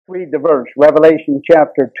Read the verse, Revelation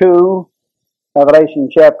chapter 2,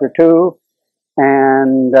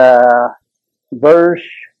 and verse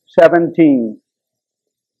 17.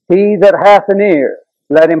 He that hath an ear,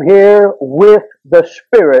 let him hear with the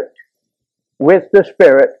Spirit,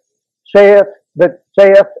 saith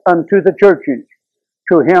unto the churches,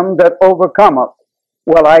 to him that overcometh,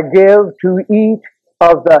 will I give to eat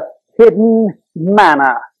of the hidden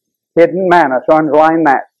manna. Hidden manna, so underline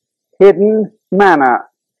that. Hidden manna.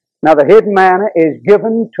 Now the hidden manna is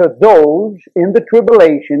given to those in the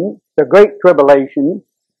tribulation, the great tribulation,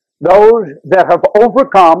 those that have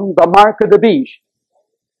overcome the mark of the beast.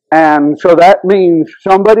 And so that means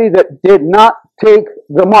somebody that did not take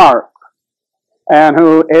the mark and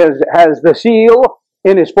who has the seal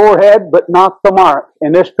in his forehead but not the mark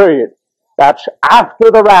in this period. That's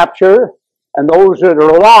after the rapture, and those that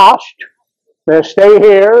are lost, they stay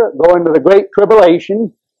here, go into the great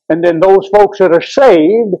tribulation, and then those folks that are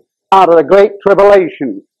saved out of the great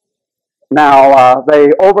tribulation. Now, they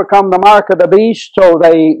overcome the mark of the beast, so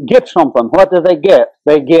they get something. What do they get?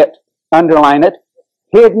 They get, underline it,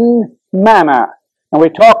 hidden manna. And we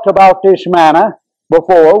talked about this manna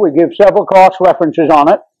before. We give several cross references on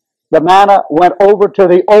it. The manna went over to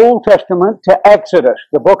the Old Testament, to Exodus,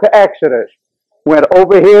 the book of Exodus. Went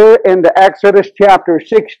over here into Exodus chapter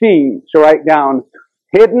 16. So write down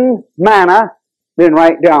hidden manna, then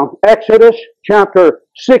write down Exodus chapter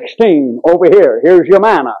 16 over here. Here's your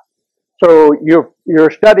manna. So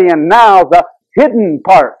you're studying now the hidden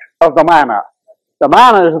part of the manna. The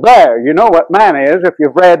manna is there. You know what manna is. If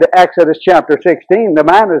you've read Exodus chapter 16, the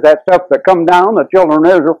manna is that stuff that come down. The children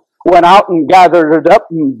of Israel went out and gathered it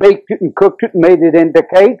up and baked it and cooked it and made it into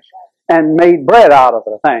cakes and made bread out of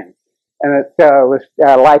the thing. And it was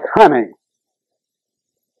like honey.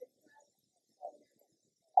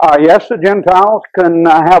 Yes, the Gentiles can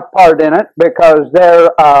have part in it because they're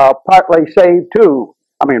partly saved too.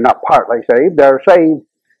 I mean, not partly saved. They're saved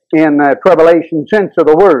in the tribulation sense of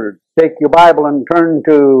the word. Take your Bible and turn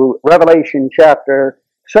to Revelation chapter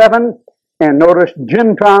 7, and notice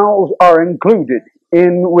Gentiles are included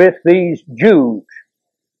in with these Jews.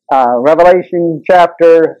 Revelation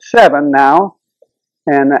chapter 7 now,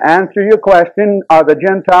 and answer your question, are the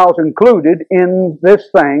Gentiles included in this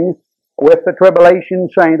thing with the tribulation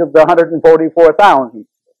saint of the 144,000?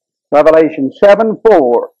 Revelation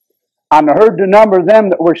 7:4. And I heard the number of them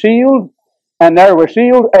that were sealed, and there were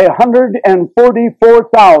sealed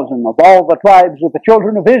 144,000 of all the tribes of the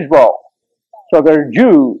children of Israel. So they're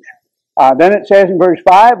Jews. Then it says in verse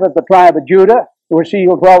 5 that the tribe of Judah were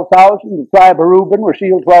sealed 12,000, the tribe of Reuben were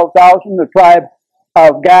sealed 12,000, the tribe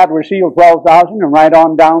of Gad were sealed 12,000, and right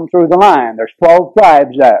on down through the line. There's 12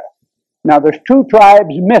 tribes there. Now there's two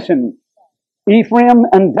tribes missing. Ephraim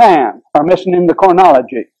and Dan are missing in the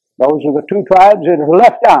chronology. Those are the two tribes that are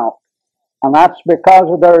left out. And that's because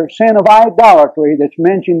of their sin of idolatry that's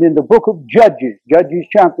mentioned in the book of Judges. Judges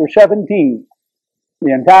chapter 17,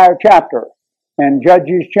 the entire chapter. And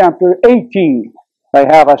Judges chapter 18. They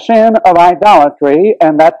have a sin of idolatry,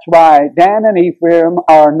 and that's why Dan and Ephraim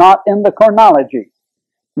are not in the chronology.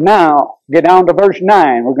 Now, get down to verse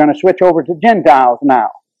 9. We're going to switch over to Gentiles now.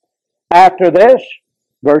 After this,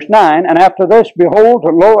 verse 9, and after this, behold,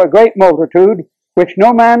 lo, a great multitude, which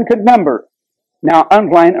no man could number. Now,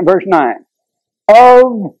 underline in verse 9.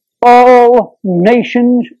 Of all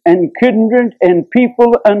nations and kindred and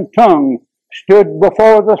people and tongue stood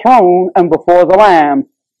before the throne and before the Lamb,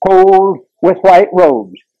 clothed with white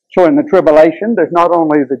robes. So in the tribulation, there's not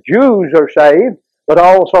only the Jews are saved, but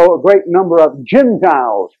also a great number of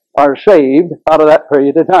Gentiles are saved out of that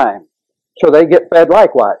period of time. So they get fed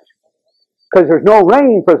likewise. Because there's no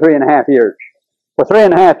rain for 3.5 years. For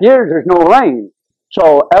 3.5 years, there's no rain.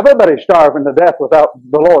 So everybody's starving to death without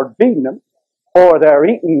the Lord feeding them. Or they're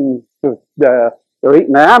eating the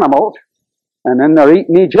animals, and then they're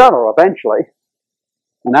eating each other eventually.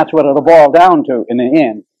 And that's what it'll boil down to in the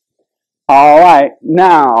end. All right,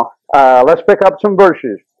 now let's pick up some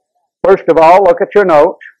verses. First of all, look at your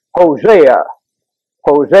notes. Hosea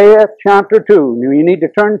chapter 2. Now you need to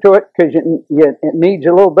turn to it because it needs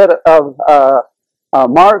a little bit of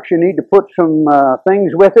marks. You need to put some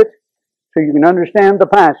things with it so you can understand the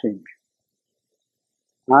passage.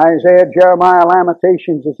 Isaiah, Jeremiah,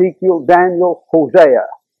 Lamentations, Ezekiel, Daniel, Hosea.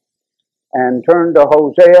 And turn to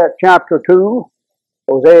Hosea chapter 2.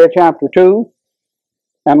 Hosea chapter 2.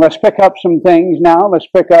 And let's pick up some things now. Let's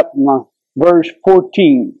pick up verse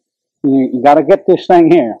 14. You got to get this thing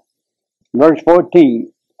here. Verse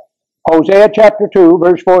 14. Hosea chapter 2,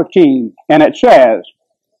 verse 14. And it says,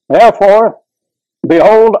 Therefore,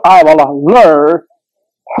 behold, I will lure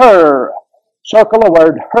her circle the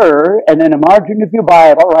word her, and in the margin of your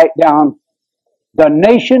Bible, write down the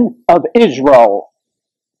nation of Israel.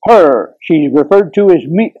 Her. She's referred to as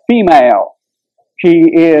female. She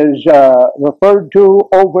is referred to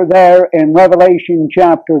over there in Revelation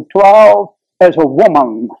chapter 12 as a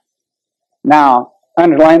woman. Now,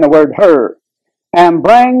 underline the word her. And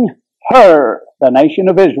bring her, the nation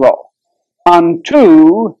of Israel,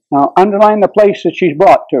 unto, now underline the place that she's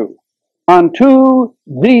brought to, unto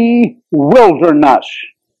the wilderness.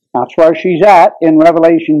 That's where she's at in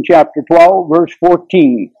Revelation chapter 12, verse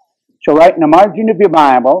 14. So write in the margin of your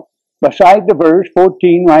Bible, beside the verse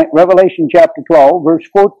 14, write Revelation chapter 12, verse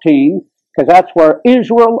 14, because that's where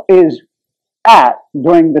Israel is at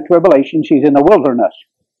during the tribulation. She's in the wilderness.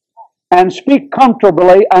 And speak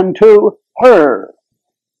comfortably unto her,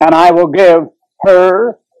 and I will give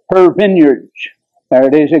her her vineyards. There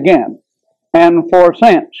it is again. And for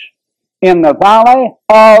cents in the valley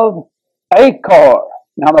of Achor.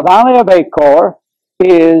 Now the valley of Achor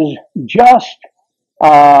is just,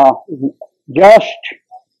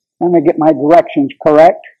 let me get my directions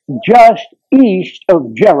correct, just east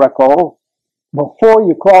of Jericho before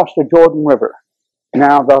you cross the Jordan River.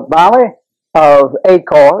 Now the valley of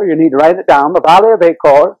Achor, you need to write it down, the valley of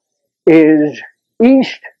Achor is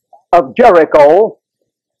east of Jericho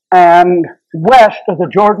and west of the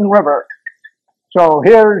Jordan River. So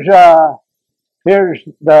here's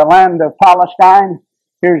the land of Palestine,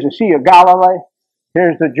 here's the Sea of Galilee,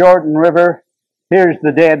 here's the Jordan River, here's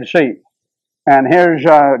the Dead Sea. And here's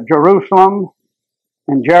Jerusalem,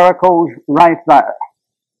 and Jericho's right there.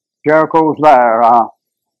 Jericho's there.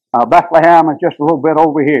 Bethlehem is just a little bit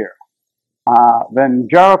over here. Then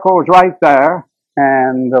Jericho's right there,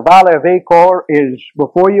 and the valley of Achor is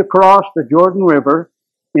before you cross the Jordan River,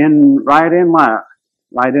 right in there,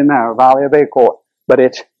 valley of Achor. But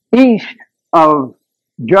it's east of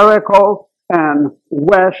Jericho and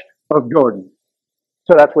west of Jordan.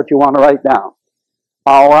 So that's what you want to write down.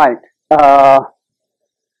 All right.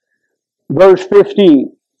 Verse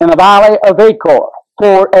 15, in the valley of Achor,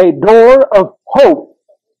 for a door of hope.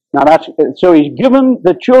 Now so he's given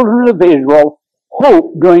the children of Israel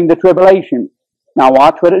hope during the tribulation. Now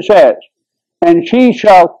watch what it says. And she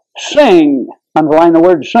shall sing, underline the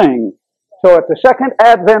word sing. So at the second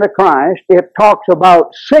advent of Christ, it talks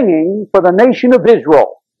about singing for the nation of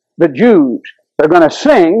Israel, the Jews. They're going to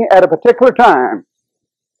sing at a particular time.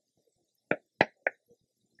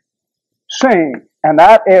 Sing. And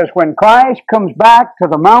that is when Christ comes back to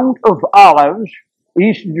the Mount of Olives,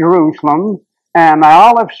 east of Jerusalem, and the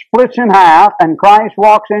olive splits in half, and Christ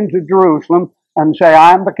walks into Jerusalem and say,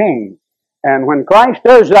 I am the king. And when Christ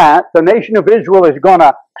does that, the nation of Israel is going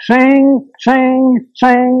to sing, sing,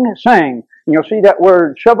 sing, sing. And you'll see that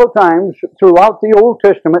word several times throughout the Old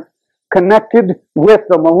Testament connected with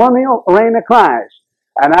the millennial reign of Christ.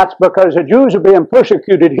 And that's because the Jews are being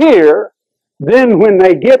persecuted here. Then when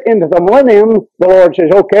they get into the millennium, the Lord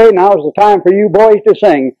says, okay, now's the time for you boys to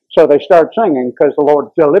sing. So they start singing because the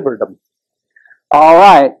Lord delivered them. All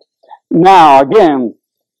right. Now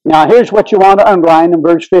here's what you want to underline in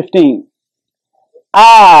verse 15.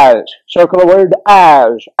 As. Circle the word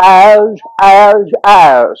as. As.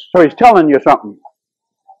 So he's telling you something.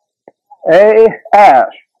 As.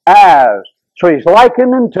 So he's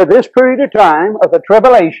likening to this period of time of the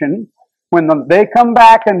tribulation when they come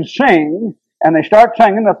back and sing, and they start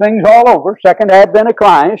singing the things all over, second advent of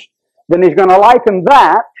Christ, then he's going to liken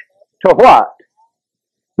that to what?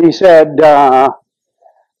 He said,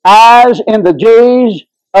 as in the days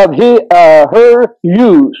of her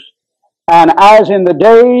youth, and as in the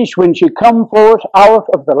days when she come forth out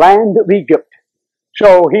of the land of Egypt.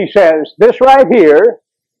 So he says, this right here,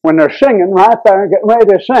 when they're singing right there, getting ready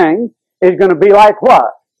to sing, is going to be like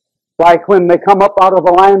what? Like when they come up out of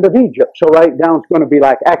the land of Egypt. So right down it's going to be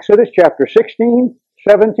like Exodus chapter 16,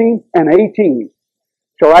 17, and 18.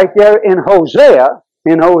 So right there in Hosea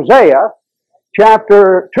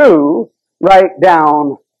chapter 2, write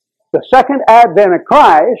down the second advent of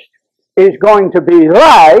Christ is going to be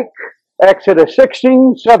like Exodus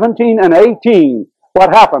 16, 17, and 18.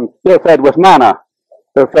 What happened? They're fed with manna.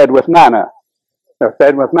 They're fed with manna. They're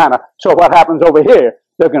fed with manna. So what happens over here?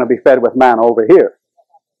 They're going to be fed with manna over here.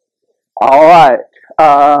 All right.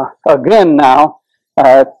 Again now.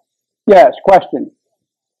 Yes, question.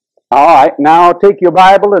 All right. Now take your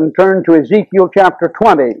Bible and turn to Ezekiel chapter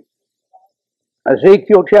 20.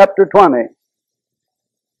 Ezekiel chapter 20.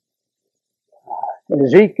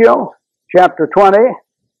 Ezekiel chapter 20.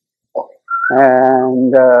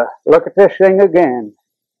 And look at this thing again.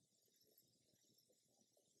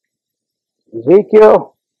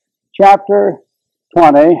 Ezekiel chapter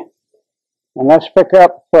 20. And let's pick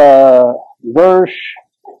up verse,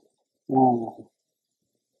 what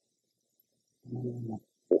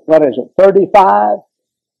is it, 35?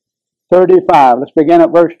 35. Let's begin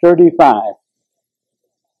at verse 35.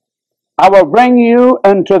 I will bring you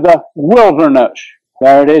into the wilderness.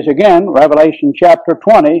 There it is again, Revelation chapter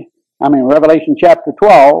 12.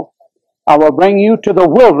 I will bring you to the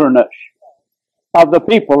wilderness of the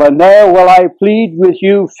people, and there will I plead with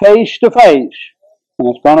you face to face. And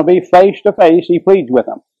it's going to be face to face, he pleads with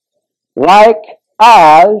them. Like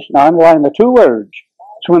as, now I'm underline the two words.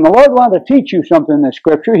 So when the Lord wants to teach you something in the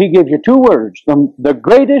Scripture, he gives you two words. The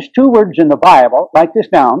greatest two words in the Bible, write this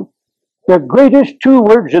down, the greatest two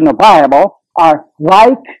words in the Bible are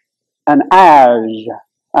like and as.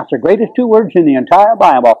 That's the greatest two words in the entire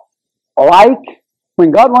Bible. Like,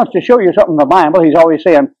 when God wants to show you something in the Bible, he's always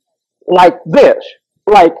saying, like this,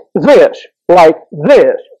 like this, like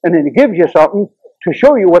this. And then he gives you something to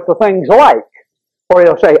show you what the thing's like. Or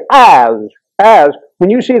he'll say, as. When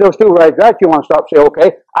you see those two right there, you want to stop and say,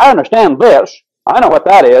 okay, I understand this. I know what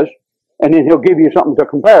that is. And then he'll give you something to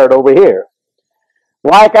compare it over here.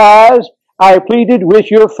 Like as I pleaded with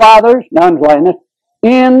your fathers, now underline it,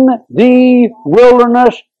 in the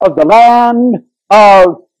wilderness of the land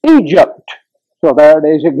of Egypt. So there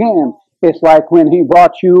it is again. It's like when he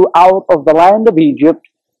brought you out of the land of Egypt,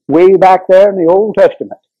 way back there in the Old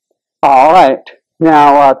Testament. All right.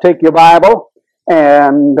 Now take your Bible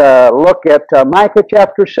and look at Micah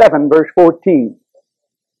chapter 7, verse 14.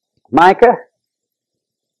 Micah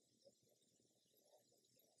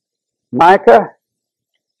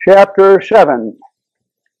chapter 7.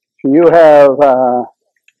 So you have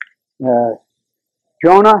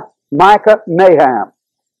Jonah, Micah, Nahum.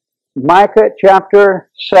 Micah chapter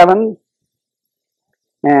 7.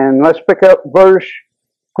 And let's pick up verse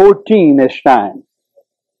 14 this time.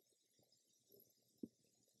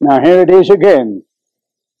 Now here it is again.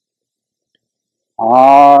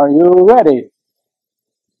 Are you ready?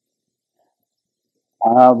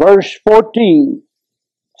 Verse 14.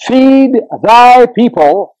 Feed thy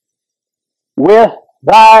people with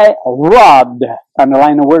thy rod.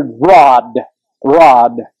 Underline the word rod.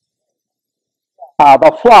 Rod.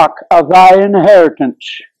 The flock of thy inheritance,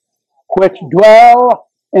 which dwell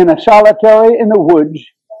in a solitary in the woods,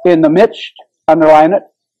 in the midst, underline it,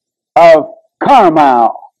 of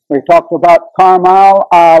Carmel. We talked about Carmel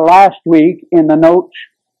last week in the notes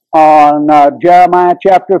on Jeremiah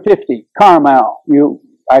chapter 50. Carmel.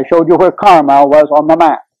 I showed you where Carmel was on the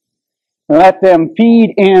map. Let them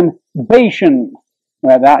feed in Bashan.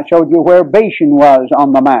 That showed you where Bashan was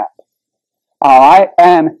on the map. All right,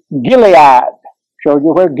 and Gilead. Showed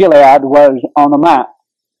you where Gilead was on the map.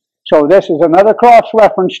 So this is another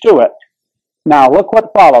cross-reference to it. Now look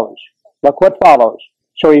what follows. Look what follows.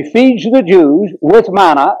 So he feeds the Jews with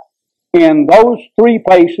manna in those three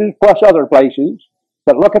places plus other places.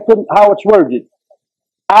 But look at how it's worded.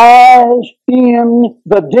 As in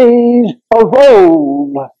the days of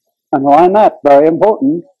old. Underline that, very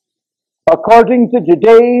important. According to the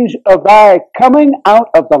days of thy coming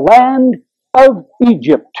out of the land of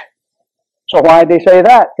Egypt. So why did they say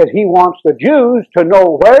that? Because he wants the Jews to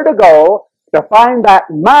know where to go to find that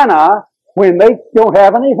manna when they don't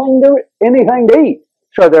have anything to eat.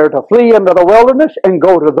 So they're to flee into the wilderness and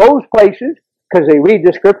go to those places because they read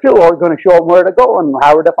the Scripture. The Lord's going to show them where to go and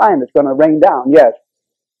how to find it. It's going to rain down. Yes.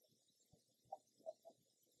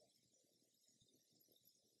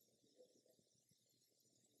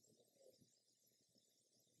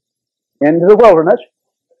 Into the wilderness.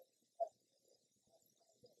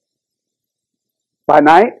 By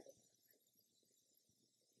night.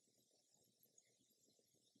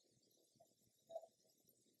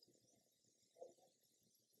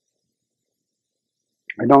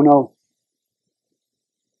 I don't know.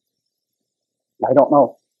 I don't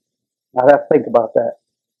know. I'd have to think about that.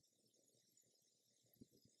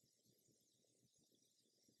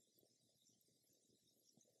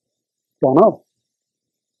 Don't know.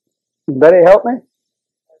 Anybody help me?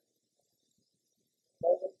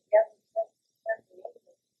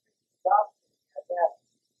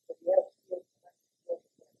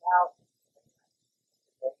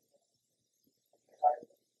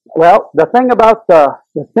 Well, the thing about the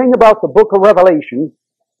book of Revelation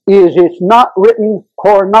is it's not written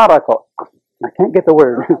chronological. I can't get the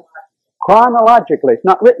word. Chronologically, it's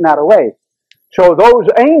not written that way. So those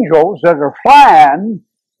angels that are flying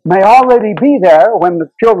may already be there when the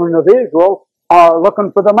children of Israel are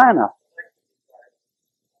looking for the manna.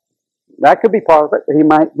 That could be part of it. He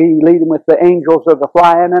might be leading with the angels of the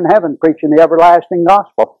flying in heaven, preaching the everlasting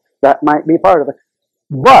gospel. That might be part of it.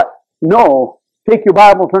 But, no, take your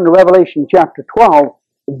Bible, turn to Revelation chapter 12.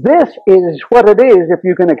 this is what it is if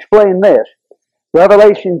you can explain this.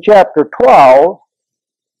 Revelation chapter 12,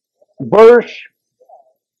 verse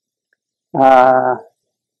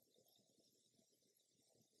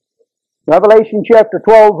Revelation chapter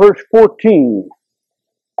 12, verse 14.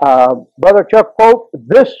 Brother Chuck Pope,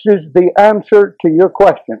 this is the answer to your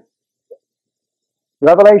question.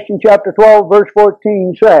 Revelation chapter 12, verse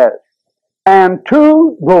 14 says, and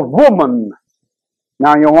to the woman.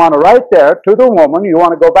 Now you want to write there, to the woman, you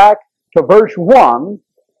want to go back to verse 1,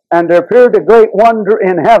 and there appeared a great wonder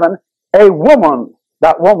in heaven, a woman.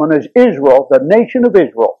 That woman is Israel, the nation of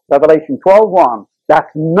Israel. Revelation 12:1.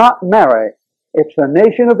 That's not Mary. It's the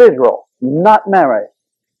nation of Israel, not Mary.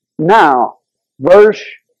 Now, verse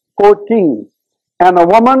 14. And the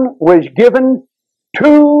woman was given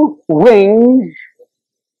 2 wings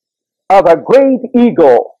of a great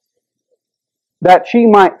eagle, that she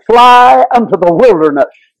might fly unto the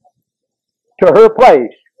wilderness, to her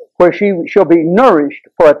place, where she shall be nourished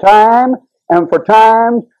for a time, and for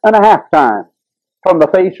times and a half time, from the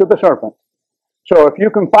face of the serpent. So if you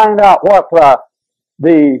can find out what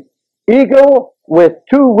the eagle with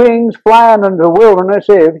 2 wings flying into the wilderness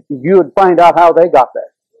is, you would find out how they got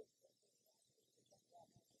there.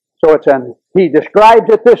 So he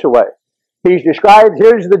describes it this way. He describes,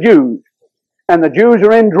 here's the Jews, and the Jews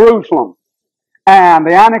are in Jerusalem. And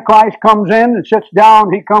the Antichrist comes in and sits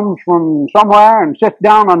down. He comes from somewhere and sits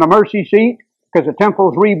down on the mercy seat, because the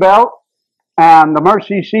temple's rebuilt. And the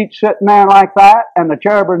mercy seat's sitting there like that, and the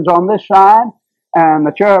cherubim's on this side, and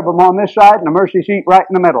the cherubim on this side, and the mercy seat right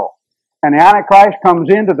in the middle. And the Antichrist comes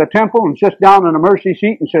into the temple and sits down on the mercy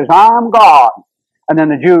seat and says, I'm God. And then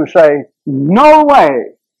the Jews say, no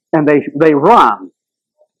way. And they run.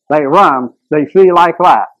 They run. They flee like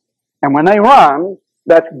that. And when they run,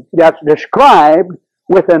 that's described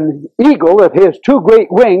with an eagle that has 2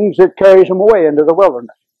 great wings that carries them away into the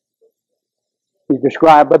wilderness. He's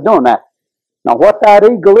described by doing that. Now, what that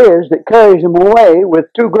eagle is that carries him away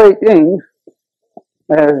with 2 great wings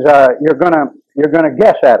is you're gonna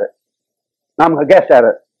guess at it. I'm gonna guess at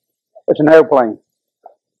it. It's an airplane.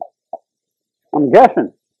 I'm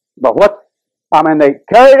guessing, but they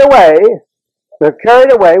carried away. They're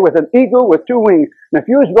carried away with an eagle with 2 wings. And if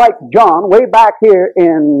you was like John way back here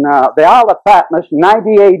in the Isle of Patmos,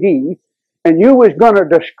 90 A.D., and you was going to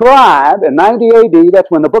describe in 90 A.D., that's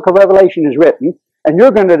when the book of Revelation is written, and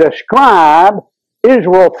you're going to describe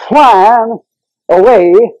Israel flying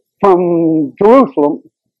away from Jerusalem,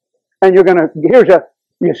 and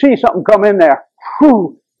you see something come in there.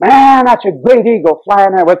 Whew, man, that's a great eagle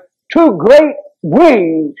flying there with 2 great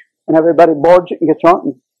wings. And everybody boards it and gets on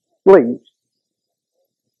and leaves.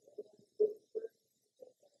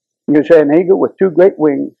 You say an eagle with 2 great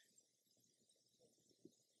wings.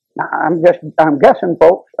 Now, I'm guessing,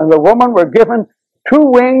 folks. And the woman were given 2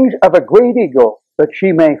 wings of a great eagle, that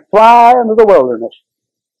she may fly into the wilderness.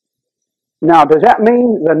 Now, does that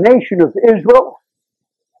mean the nation of Israel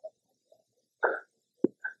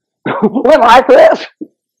went like this?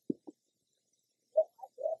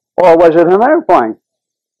 Or was it an airplane?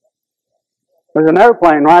 There's an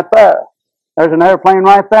airplane right there. There's an airplane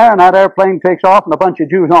right there, and that airplane takes off and a bunch of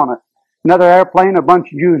Jews on it. Another airplane, a bunch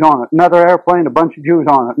of Jews on it. Another airplane, a bunch of Jews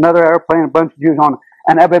on it. Another airplane, a bunch of Jews on it.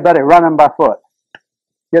 And everybody running by foot,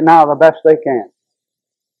 getting out the best they can.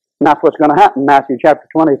 And that's what's going to happen in Matthew chapter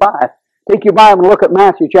 25. Take your Bible and look at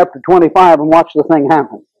Matthew chapter 25 and watch the thing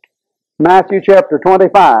happen. Matthew chapter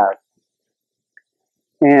 25.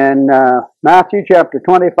 In Matthew chapter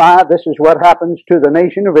 25, this is what happens to the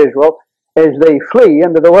nation of Israel as they flee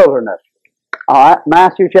into the wilderness. All right,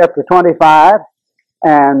 Matthew chapter 25,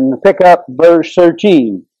 and pick up verse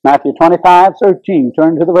 13. Matthew 25:13.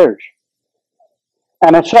 Turn to the verse.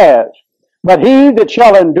 And it says, but he that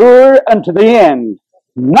shall endure unto the end,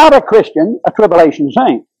 not a Christian, a tribulation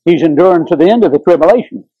saint. He's enduring to the end of the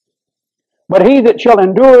tribulation. But he that shall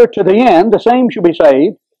endure to the end, the same shall be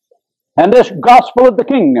saved. And this gospel of the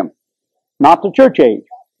kingdom, not the church age,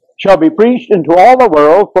 shall be preached into all the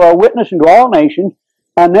world for a witness unto all nations.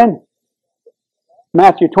 And then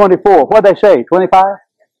Matthew 24. What did they say? 25?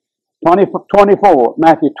 24.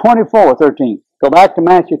 Matthew 24:13. Go back to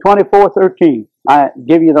Matthew 24:13. I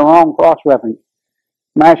give you the wrong cross-reference.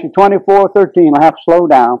 Matthew 24:13. I'll have to slow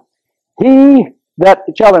down. He that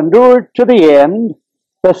shall endure to the end,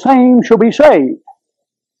 the same shall be saved.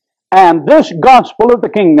 And this gospel of the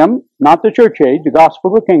kingdom, not the church age, the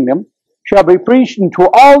gospel of the kingdom, shall be preached into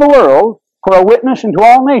all the world for a witness unto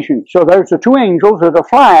all nations. So there's the 2 angels that are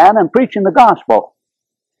flying and preaching the gospel.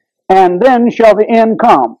 And then shall the end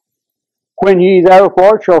come, when ye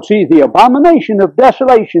therefore shall see the abomination of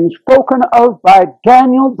desolation spoken of by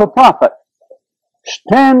Daniel the prophet.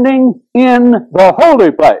 standing in the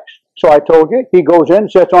holy place. So I told you, he goes in,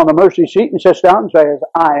 sits on the mercy seat, and sits down and says,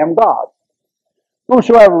 I am God.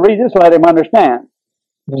 Whosoever readeth, let him understand.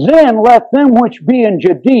 Then let them which be in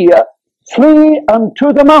Judea flee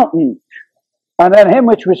unto the mountains, and let him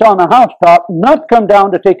which was on the housetop not come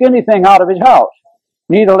down to take anything out of his house,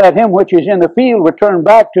 neither let him which is in the field return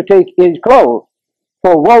back to take his clothes.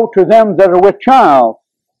 For woe to them that are with child,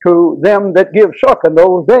 to them that give suck in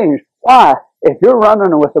those days. Why? If you're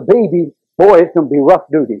running with a baby, boy, it's going to be rough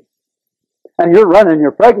duty. And you're running,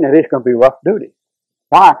 you're pregnant, it's going to be rough duty.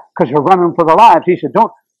 Why? Because you're running for the lives. He said,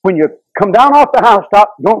 when you come down off the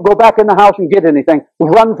housetop, don't go back in the house and get anything.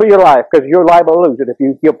 Run for your life, because you're liable to lose it. If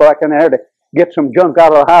you get back in there to get some junk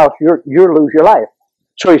out of the house, you'll lose your life.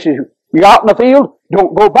 So he says, you're out in the field,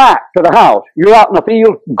 don't go back to the house. You're out in the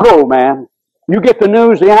field, go, man. You get the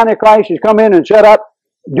news the Antichrist has come in and set up,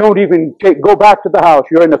 don't even go back to the house.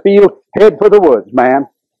 You're in the field, head for the woods, man.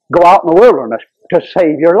 Go out in the wilderness to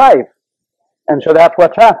save your life. And so that's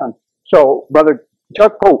what's happened. So, Brother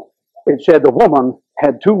Chuck Pope, it said the woman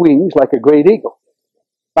had two wings like a great eagle.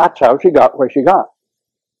 That's how she got where she got.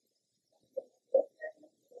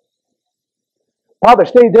 Father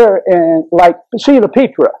stayed there in, like, Sela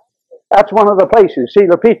Petra. That's one of the places,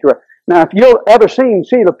 Sela Petra. Now, if you've ever seen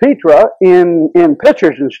Sela Petra in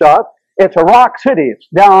pictures and stuff, it's a rock city. It's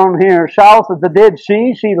down here south of the Dead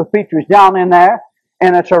Sea. Sela Petra's down in there,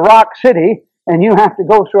 and it's a rock city, and you have to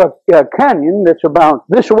go through a canyon that's about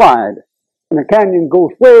this wide. And the canyon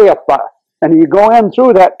goes way up there. And you go in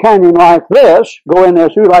through that canyon like this, go in there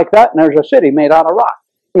through like that, and there's a city made out of rock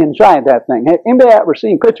inside that thing. Have anybody ever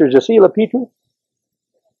seen pictures of Sela Petra?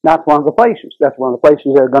 That's one of the places. That's one of the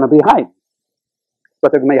places they're going to be hiding.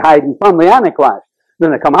 But they're going to be hiding from the Antichrist.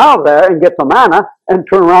 Then they come out of there and get the manna and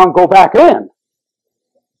turn around and go back in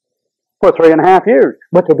for 3.5 years.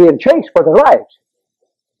 But they're being chased for their lives.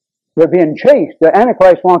 They're being chased. The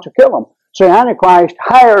Antichrist wants to kill them. So the Antichrist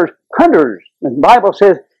hires hunters. And the Bible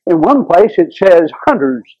says, in one place it says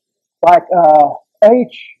hunters, like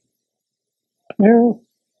H-U-N-T-E-R.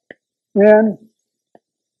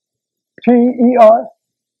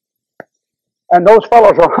 And those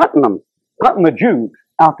fellows are hunting them, hunting the Jews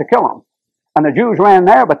out to kill them. And the Jews ran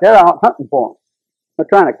there, but they're out hunting for them. They're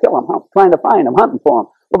trying to kill them, trying to find them, hunting for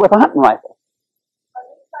them, but with a hunting rifle.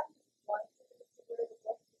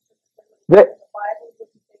 They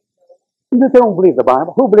don't believe the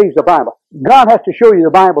Bible. Who believes the Bible? God has to show you the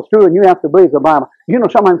Bible's true, and you have to believe the Bible. You know,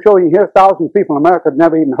 sometimes I'm showing you here, thousands of people in America have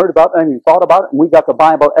never even heard about it, never even thought about it, and we got the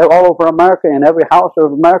Bible all over America, in every house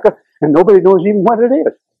of America, and nobody knows even what it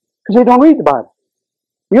is, because they don't read the Bible.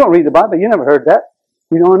 You don't read the Bible, you never heard that.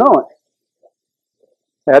 You don't know it.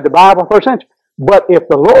 They had the Bible for a century. But if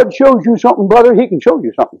the Lord shows you something, brother, He can show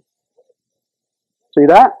you something. See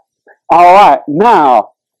that? All right.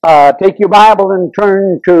 Now, take your Bible and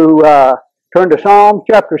turn to Psalm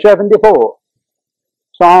chapter 74.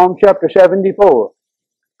 Psalm chapter 74.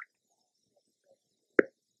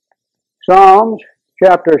 Psalms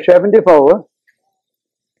chapter 74.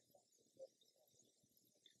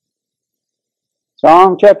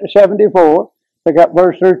 Psalm chapter 74. Pick up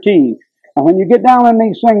verse 13. And when you get down in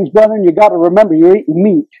these things, brethren, you got to remember you're eating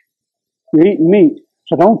meat. You're eating meat.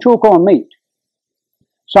 So don't choke on meat.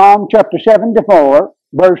 Psalm chapter 74,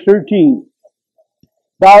 verse 13.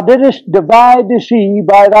 Thou didst divide the sea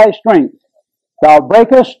by thy strength. Thou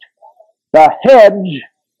breakest the heads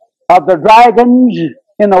of the dragons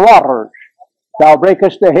in the waters. Thou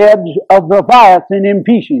breakest the heads of the Leviathan in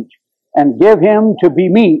pieces, and give him to be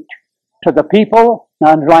meat to the people,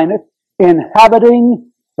 underline it, inhabiting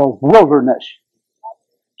the wilderness.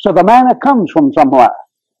 So the manna comes from somewhere.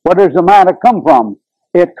 Where does the manna come from?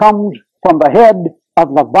 It comes from the head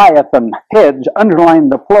of Leviathan. Heads, underline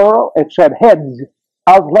the plural, it said heads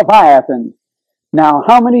of Leviathan. Now,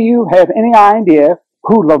 how many of you have any idea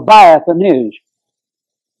who Leviathan is?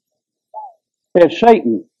 It's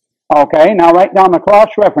Satan. Okay, now write down the cross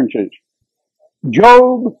references.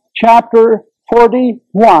 Job chapter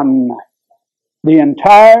 41, the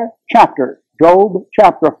entire chapter. Job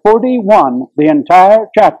chapter 41, the entire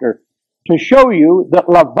chapter, to show you that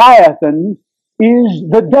Leviathan is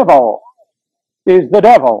the devil. Is the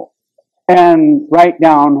devil. And write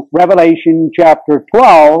down Revelation chapter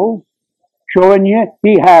 12, showing you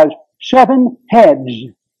he has 7 heads.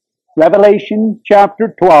 Revelation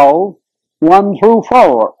chapter 12, 1 through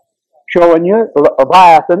 4, showing you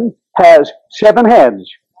Leviathan has 7 heads.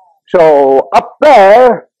 So up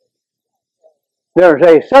there, there's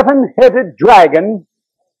a 7-headed dragon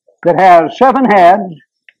that has 7 heads,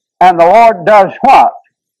 and the Lord does what?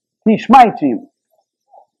 He smites him.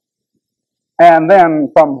 And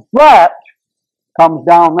then from that, comes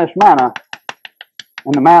down this manna,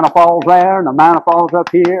 and the manna falls there, and the manna falls up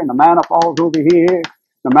here, and the manna falls over here,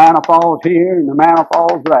 the manna falls here, and the manna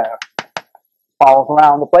falls there. Falls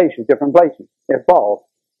around the places, different places. It falls.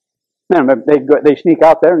 Then they sneak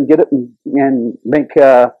out there and get it and make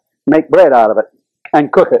bread out of it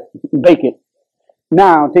and cook it, bake it.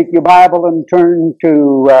 Now take your Bible and turn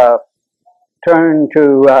to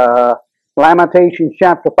Lamentations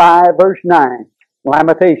chapter 5, verse 9.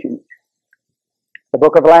 Lamentations, the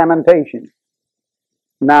book of Lamentations.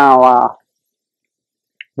 Now,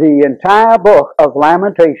 the entire book of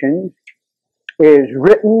Lamentations is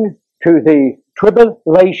written to the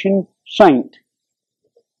tribulation saint.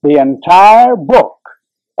 The entire book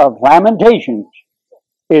of Lamentations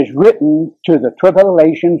is written to the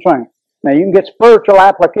tribulation saint. Now, you can get spiritual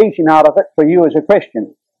application out of it for you as a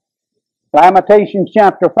Christian. Lamentations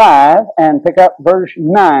chapter 5 and pick up verse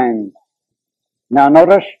 9. Now,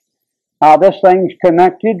 notice how this thing's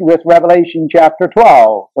connected with Revelation chapter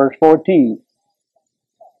 12, verse 14.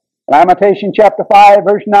 Lamentation chapter 5,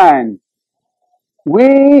 verse 9.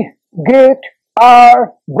 We get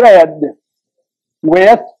our bread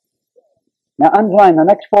with, now underline the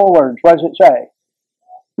next four words. What does it say?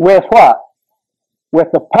 With what?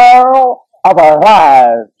 With the peril of our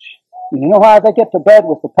lives. You know why they get the bread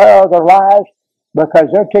with the peril of their lives?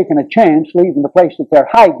 Because they're taking a chance leaving the place that they're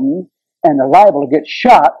hiding, and they're liable to get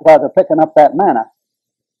shot while they're picking up that manna.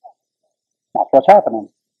 That's what's happening.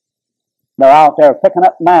 They're out there picking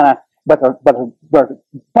up manna, but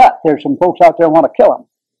there's some folks out there who want to kill them.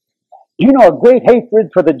 You know, a great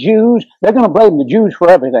hatred for the Jews. They're going to blame the Jews for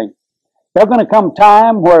everything. There's going to come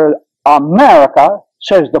time where America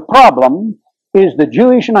says the problem is the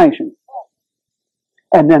Jewish nation.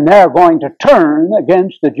 And then they're going to turn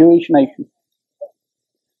against the Jewish nation.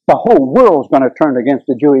 The whole world's going to turn against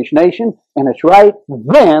the Jewish nation, and it's right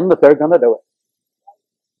then that they're going to do it.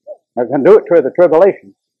 They're going to do it through the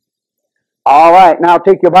tribulation. All right, now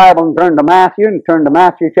take your Bible and turn to Matthew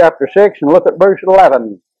chapter 6 and look at verse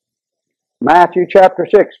 11. Matthew chapter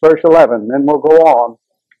 6, verse 11. Then we'll go on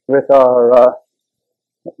with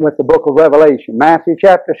with the book of Revelation. Matthew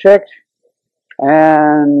chapter 6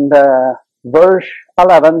 and verse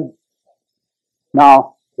 11.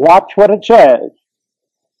 Now, watch what it says.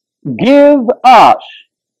 Give us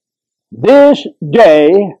this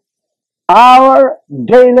day our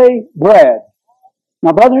daily bread.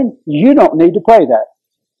 Now, brethren, you don't need to pray that.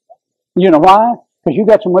 You know why? Because you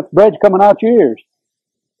got so much bread coming out your ears.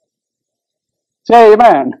 Say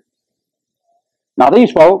amen. Now,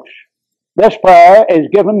 these folks, this prayer is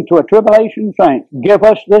given to a tribulation saint. Give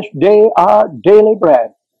us this day our daily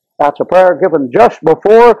bread. That's a prayer given just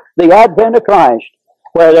before the advent of Christ,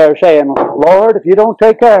 where they're saying, Lord, if you don't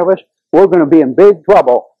take care of us, we're going to be in big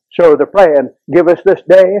trouble. So they're praying, give us this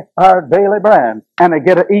day our daily bread. And they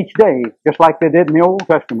get it each day, just like they did in the Old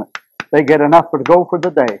Testament. They get enough to go for the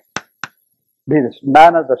day. Be the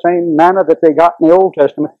same manna that they got in the Old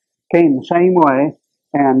Testament, came the same way.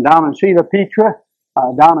 And down in Cedar Petra,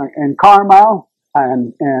 down in Carmel,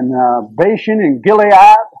 and Bashan and Gilead,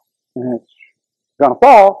 and it's going to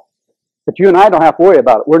fall. But you and I don't have to worry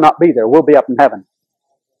about it. We'll not be there. We'll be up in heaven.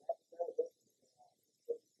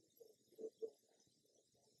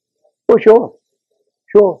 Oh, sure.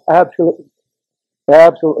 Sure. Absolutely.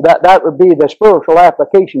 Absolutely. That would be the spiritual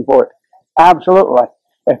application for it. Absolutely.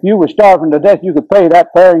 If you were starving to death, you could pray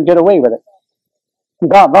that prayer and get away with it.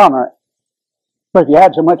 God honor it. But if you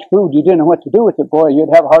had so much food you didn't know what to do with it, boy,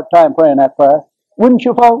 you'd have a hard time praying that prayer. Wouldn't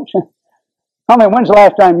you, folks? When's the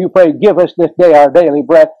last time you prayed, give us this day our daily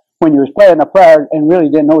bread, when you was praying a prayer and really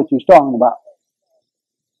didn't know what you was talking about?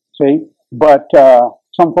 See? But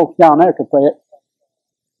some folks down there could pray it.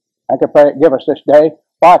 I could pray it, give us this day.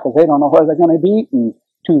 Why? Because they don't know where they're going to be eating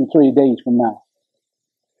 2 to 3 days from now.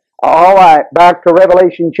 All right, back to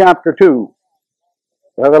Revelation chapter 2.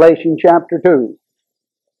 Revelation chapter 2.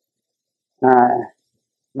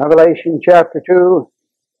 Revelation chapter 2,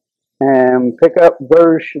 and pick up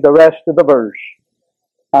the rest of the verse.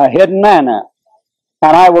 Hidden manna.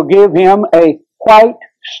 And I will give him a white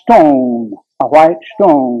stone. A white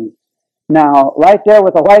stone. Now, right there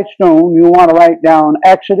with a white stone, you want to write down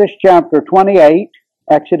Exodus chapter 28.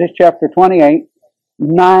 Exodus chapter 28,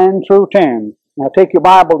 9 through 10. Now take your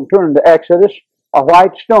Bible and turn to Exodus. A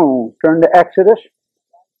white stone. Turn to Exodus.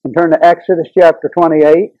 And turn to Exodus chapter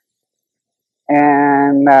 28.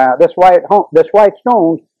 And this white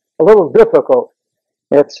stone's a little difficult.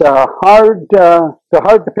 It's hard to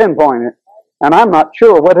pinpoint it, and I'm not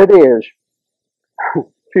sure what it is. So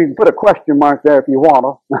you can put a question mark there if you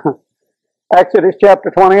want to. Exodus chapter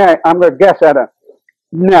 28. I'm going to guess at it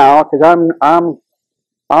now because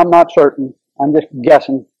I'm not certain. I'm just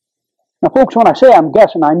guessing. Now, folks, when I say I'm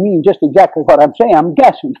guessing, I mean just exactly what I'm saying. I'm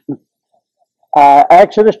guessing.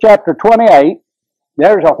 Exodus chapter 28,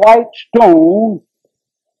 there's a white stone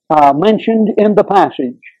mentioned in the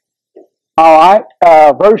passage. All right,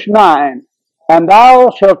 verse 9. And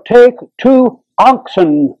thou shalt take 2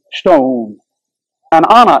 oxen stone, an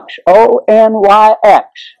onyx, O-N-Y-X,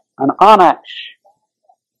 an onyx.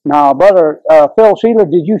 Now, Brother Phil Sealer,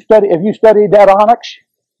 have you studied that onyx?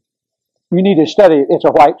 You need to study it. It's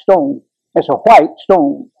a white stone. It's a white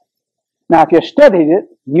stone. Now, if you studied it,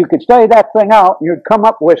 you could study that thing out, and you'd come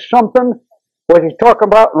up with something what he's talking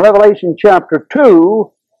about in Revelation chapter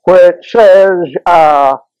 2, where it says,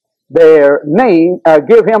 their name,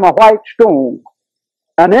 give him a white stone,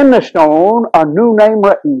 and in the stone a new name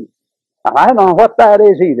written. Now, I don't know what that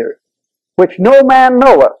is either, which no man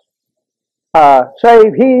knoweth,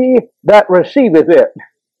 save he that receiveth it.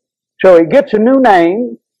 So he gets a new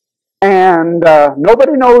name, and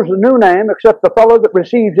nobody knows the new name except the fellow that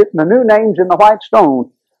receives it, and the new name's in the white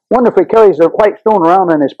stone. Wonder if he carries the white stone around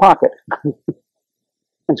in his pocket.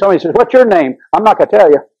 And somebody says, what's your name? I'm not going to tell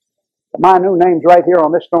you. But my new name's right here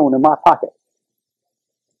on this stone in my pocket.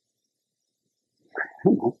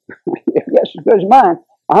 Yes, as good as mine.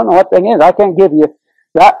 I don't know what thing is. I can't give you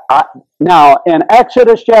that. Now, in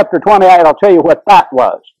Exodus chapter 28, I'll tell you what that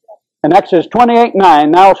was. In Exodus 28:9,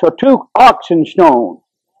 now shall 2 oxen stone.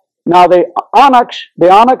 Now the onyx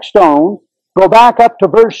stone, go back up to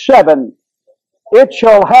verse 7. It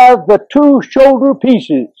shall have the 2 shoulder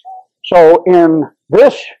pieces. So in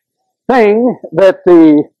this thing that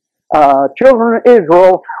the children of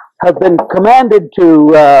Israel have been commanded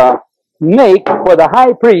to make for the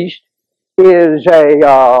high priest is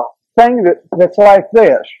a thing that's like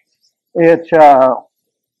this. It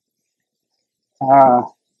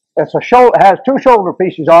has 2 shoulder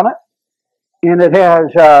pieces on it, and it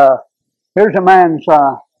has, here's a man's,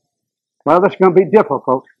 well, this is going to be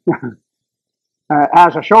difficult.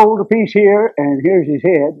 Has a shoulder piece here, and here's his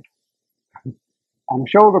head. And the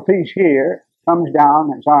shoulder piece here comes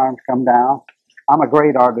down, his arms come down. I'm a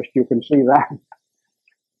great artist, you can see that.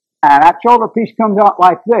 And that shoulder piece comes out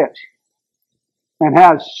like this, and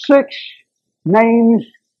has 6 names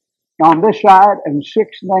on this side and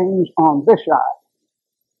 6 names on this side.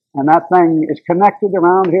 And that thing is connected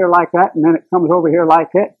around here like that, and then it comes over here like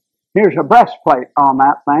it. Here's a breastplate on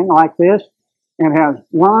that thing like this, and it has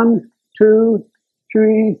 1, 2,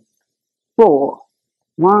 3, 4.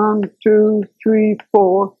 1, 2, 3,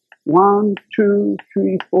 4. 1, 2,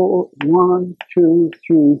 3, 4. 1, 2,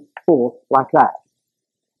 3, 4. Like that.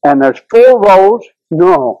 And there's 4 rows.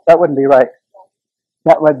 No, that wouldn't be right.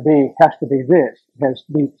 That would be, has to be this. It has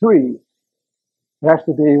to be 3. It has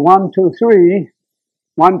to be 1, 2, 3.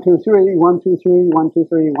 1, 2, 3. 1, 2, 3. 1, 2,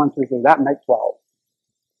 3. 1, 2, 3. That makes 12.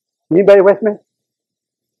 Anybody with me?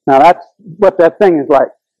 Now that's what that thing is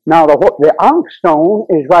like. Now the onyx stone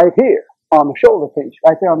is right here on the shoulder piece,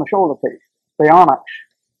 right there on the shoulder piece. The onyx.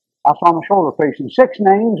 That's on the shoulder piece. And 6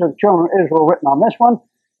 names of the children of Israel written on this one,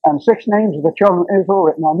 and 6 names of the children of Israel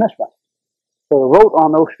written on this one. So they wrote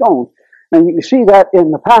on those stones. And you can see that in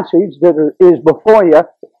the passage that is before you,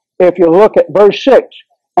 if you look at verse 6.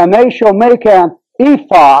 And they shall make an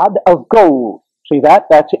ephod of gold. See that?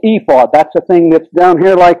 That's an ephod. That's a thing that's down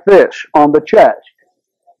here like this on the chest.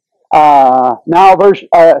 Now verse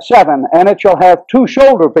 7. And it shall have 2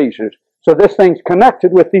 shoulder pieces. So this thing's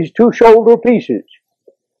connected with these 2 shoulder pieces.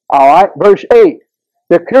 All right, verse 8.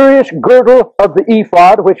 The curious girdle of the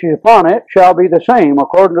ephod which is upon it shall be the same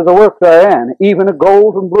according to the work therein, even of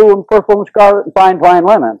gold and blue and purple and scarlet and fine twined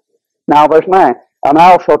linen. Now verse 9. And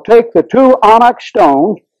thou shalt take the 2 onyx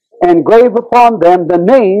stones and grave upon them the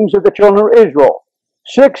names of the children of Israel,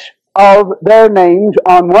 6 of their names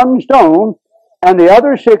on one stone, and the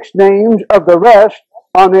other 6 names of the rest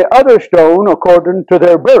on the other stone according to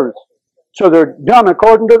their birth. So they're done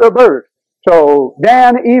according to their birth. So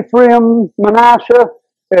Dan, Ephraim, Manasseh,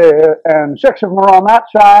 and 6 of them are on that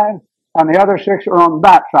side, and the other 6 are on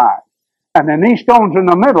that side. And then these stones in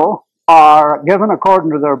the middle are given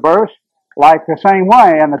according to their birth, like the same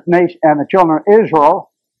way. And the children of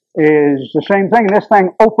Israel is the same thing. This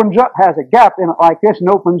thing opens up, has a gap in it like this, and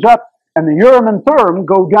opens up, and the Urim and Thummim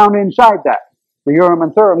go down inside that. The Urim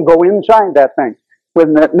and Thummim go inside that thing.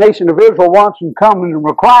 When the nation of Israel wants to come and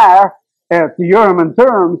require at the Urim and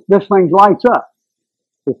Thummim, this thing lights up.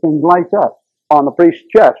 This thing lights up on the priest's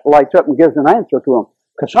chest, lights up and gives an answer to them.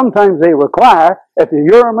 Because sometimes they require at the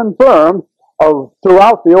Urim and Thummim of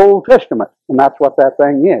throughout the Old Testament, and that's what that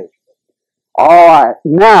thing is. All right,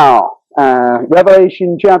 now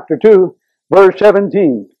Revelation chapter 2, verse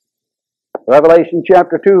 17. Revelation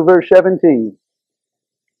chapter 2, verse 17.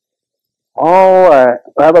 All right.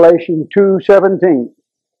 Revelation 2:17.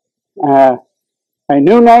 A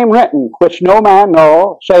new name written, which no man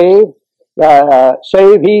know, save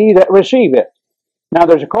he that receiveth. Now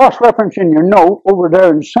there's a cross-reference in your note over there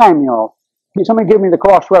in Samuel. Can somebody give me the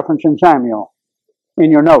cross-reference in Samuel in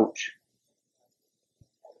your notes?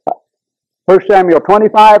 1 Samuel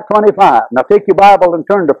 25:25. Now take your Bible and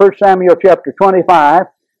turn to 1 Samuel chapter 25,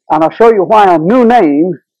 and I'll show you why a new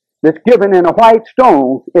name that's given in a white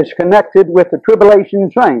stone is connected with the tribulation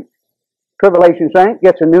saint. Tribulation saint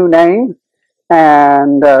gets a new name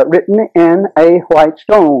and written in a white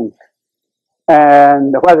stone.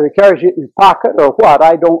 And whether he carries it in his pocket or what,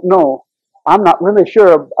 I don't know. I'm not really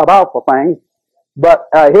sure about the thing. But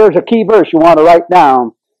here's a key verse you want to write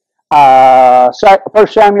down. 1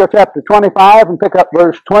 Samuel chapter 25 and pick up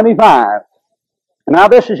verse 25. Now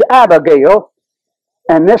this is Abigail.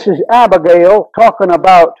 And this is Abigail talking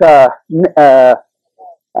about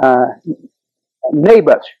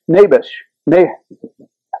Nabis.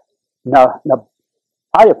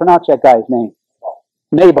 How do you pronounce that guy's name?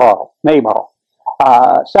 Nabal.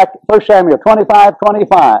 1 Samuel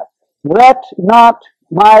 25:25. Let not,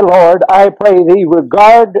 my Lord, I pray thee,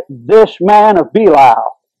 regard this man of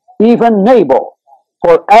Belial, even Nabal,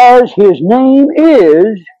 for as his name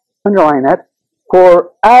is, underline that,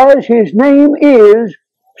 for as his name is,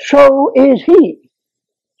 so is he.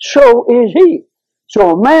 So is he.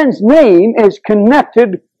 So a man's name is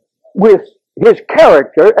connected with his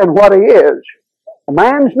character and what he is. A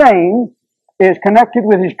man's name is connected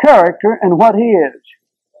with his character and what he is.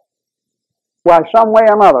 Why, some way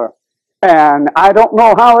or another. And I don't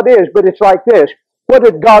know how it is, but it's like this. What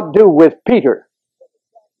did God do with Peter?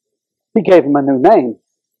 He gave him a new name.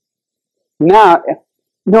 Now,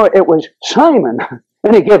 no, it was Simon,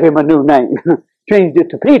 and he gave him a new name. Changed it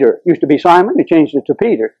to Peter. Used to be Simon, he changed it to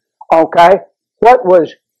Peter. Okay? What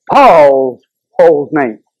was Paul's old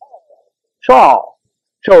name? Saul.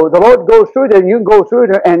 So the Lord goes through there, and you can go through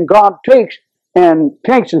there, and God takes and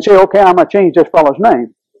say, okay, I'm going to change this fellow's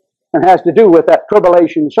name. And it has to do with that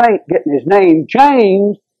tribulation saint getting his name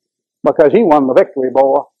changed because he won the victory,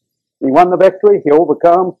 boy. He won the victory, he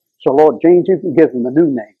overcome, so the Lord changed him and gives him a new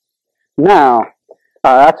name. Now,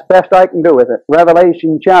 that's the best I can do with it.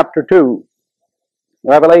 Revelation chapter 2.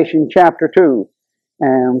 Revelation chapter 2.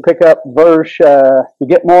 And pick up verse, you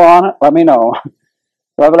get more on it, let me know.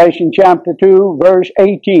 Revelation chapter 2, verse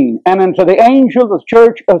 18. And unto the angel of the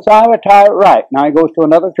church of Thyatira write. Now he goes to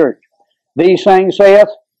another church. These things saith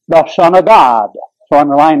the Son of God. So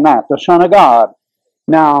underline that, the Son of God.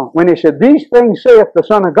 Now, when he said, these things saith the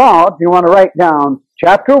Son of God, you want to write down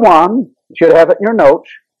chapter 1, you should have it in your notes,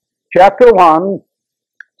 chapter 1,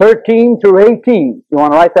 13 through 18. You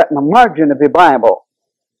want to write that in the margin of your Bible.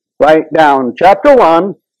 Write down chapter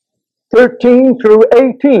 1, 13 through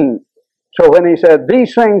 18. So when he said,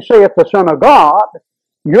 these things saith the Son of God,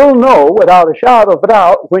 you'll know without a shadow of a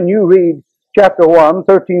doubt when you read chapter 1,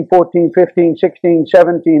 13, 14, 15, 16,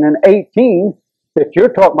 17, and 18, that you're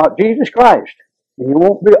talking about Jesus Christ. And you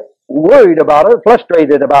won't be worried about it,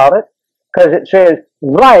 frustrated about it, because it says,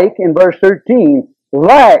 like, in verse 13,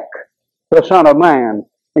 like the Son of Man.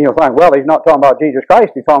 And you'll find, well, he's not talking about Jesus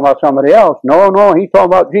Christ, he's talking about somebody else. No, he's talking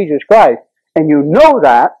about Jesus Christ. And you know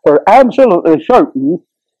that for absolutely certain,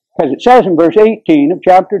 because it says in verse 18 of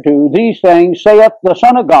chapter 2, these things saith the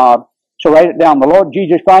Son of God. So write it down. The Lord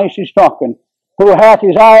Jesus Christ is talking. Who hath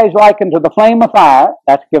his eyes like unto the flame of fire.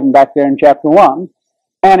 That's given back there in chapter 1.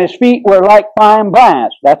 And his feet were like fine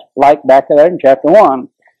brass. That's like back there in chapter 1.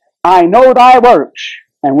 I know thy works.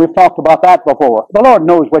 And we've talked about that before. The Lord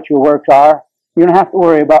knows what your works are. You don't have to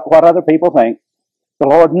worry about what other people think. The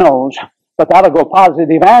Lord knows. But that'll go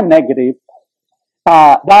positive and negative.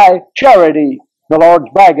 Thy charity. The Lord's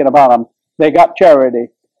bragging about them. They got charity.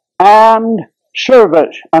 And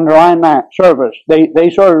service. Underline that. Service. They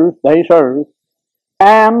serve.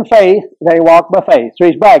 And faith. They walk by faith. So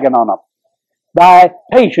he's bragging on them. Thy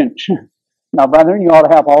patience. Now, brethren, you ought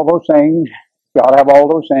to have all those things. You ought to have all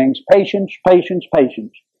those things. Patience.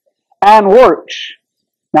 And works.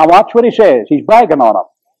 Now watch what he says. He's bragging on them.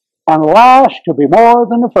 And last to be more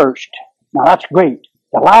than the first. Now that's great.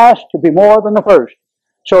 The last to be more than the first.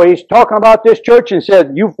 So he's talking about this church and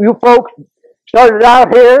said, you folks started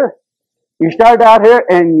out here. You started out here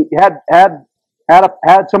and you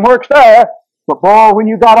had some works there. But boy, when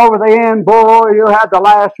you got over the end, boy, you had the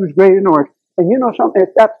last was greater than the worst. And you know something,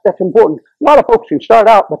 that's important. A lot of folks can start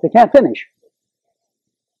out, but they can't finish.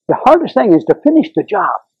 The hardest thing is to finish the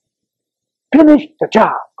job. Finish the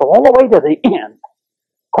job. Go all the way to the end.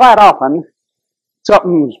 Quite often,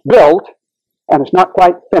 something's built and it's not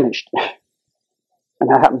quite finished. And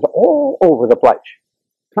that happens all over the place.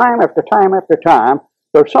 time after time after time,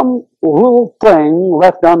 there's some little thing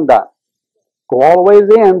left undone. Go all the way to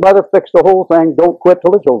the end, brother, fix the whole thing, don't quit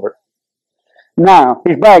till it's over. Now,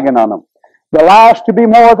 he's bragging on them. The last to be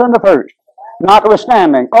more than the first.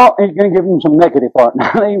 Notwithstanding, he's going to give them some negative part.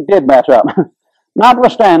 He did mess up.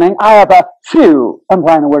 Notwithstanding, I have a few, I'm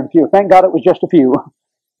trying the word few. Thank God it was just a few.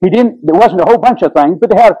 There wasn't a whole bunch of things, but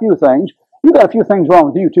they had a few things. You got a few things wrong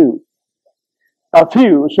with you too. A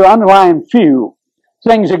few, so underline few,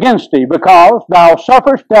 things against thee, because thou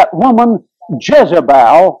sufferest that woman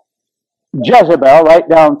Jezebel, write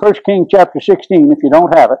down 1 Kings chapter 16 if you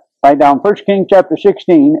don't have it. Write down 1 Kings chapter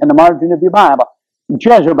 16 in the margin of your Bible.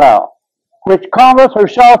 Jezebel, which calleth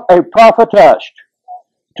herself a prophetess,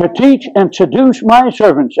 to teach and seduce my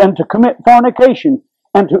servants, and to commit fornication,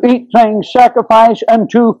 and to eat things sacrificed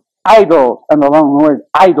unto idols. And the long word,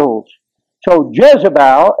 idols. So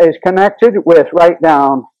Jezebel is connected with, write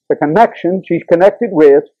down the connection she's connected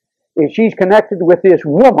with this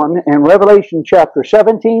woman in Revelation chapter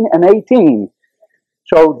 17 and 18.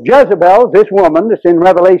 So Jezebel, this woman that's in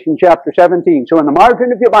Revelation chapter 17. So in the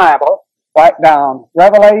margin of your Bible, write down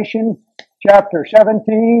Revelation chapter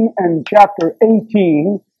 17 and chapter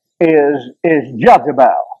 18 is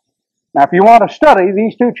Jezebel. Now if you want to study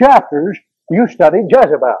these two chapters, you study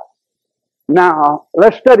Jezebel. Now,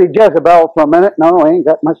 let's study Jezebel for a minute. No, I ain't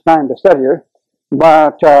got much time to study her.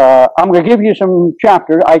 But I'm going to give you some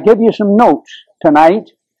chapters. I give you some notes tonight.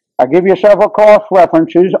 I give you several cross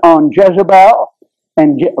references on Jezebel.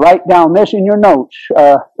 And write down this in your notes.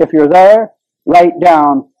 If you're there, write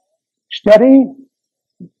down, study.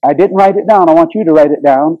 I didn't write it down. I want you to write it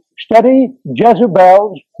down. Study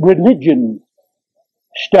Jezebel's religion.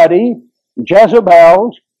 Study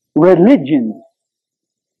Jezebel's religion.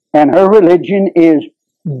 And her religion is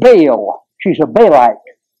Baal. She's a Baalite.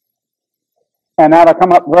 And that'll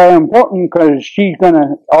come up very important because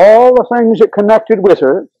all the things that connected with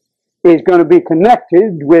her is going to be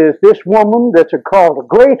connected with this woman that's called a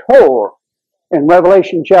great whore in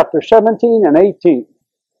Revelation chapter 17 and 18.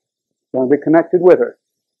 Going to be connected with her.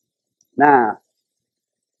 Now,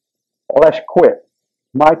 let's quit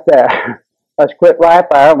right there. Let's quit right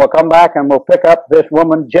there and we'll come back and we'll pick up this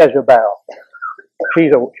woman Jezebel.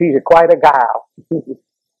 She's quite a gal.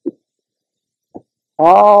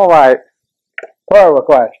 All right. Prayer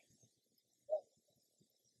request.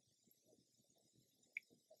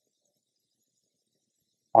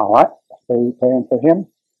 All right. Let's be praying for him.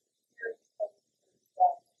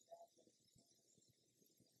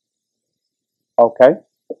 Okay.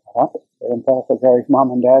 All right. Praying for Gary's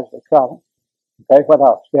mom and dad's travel. Okay. What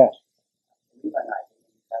else? Yes.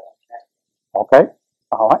 Okay.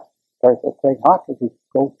 All right. Pray for Craig Hawk as he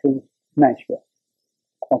goes to Nashville.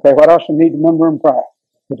 Okay, what else you need to remember in prayer?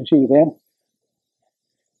 Good to see you then.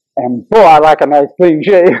 And boy, I like a nice clean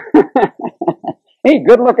shave. He's a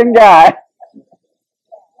good looking guy.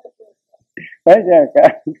 Right there,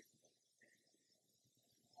 guy.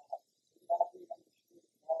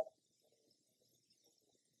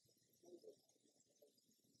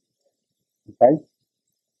 Okay.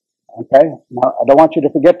 Okay. Now, I don't want you to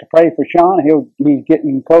forget to pray for Sean. He's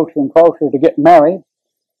getting closer and closer to getting married.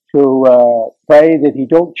 To pray that he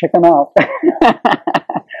don't chicken out.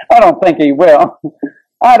 I don't think he will.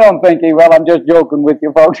 I don't think he will. I'm just joking with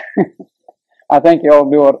you folks. I think he'll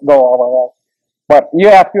go all right. But you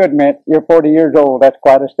have to admit, you're 40 years old. That's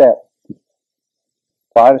quite a step.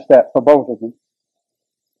 Quite a step for both of them.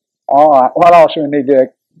 All right. What else do we need to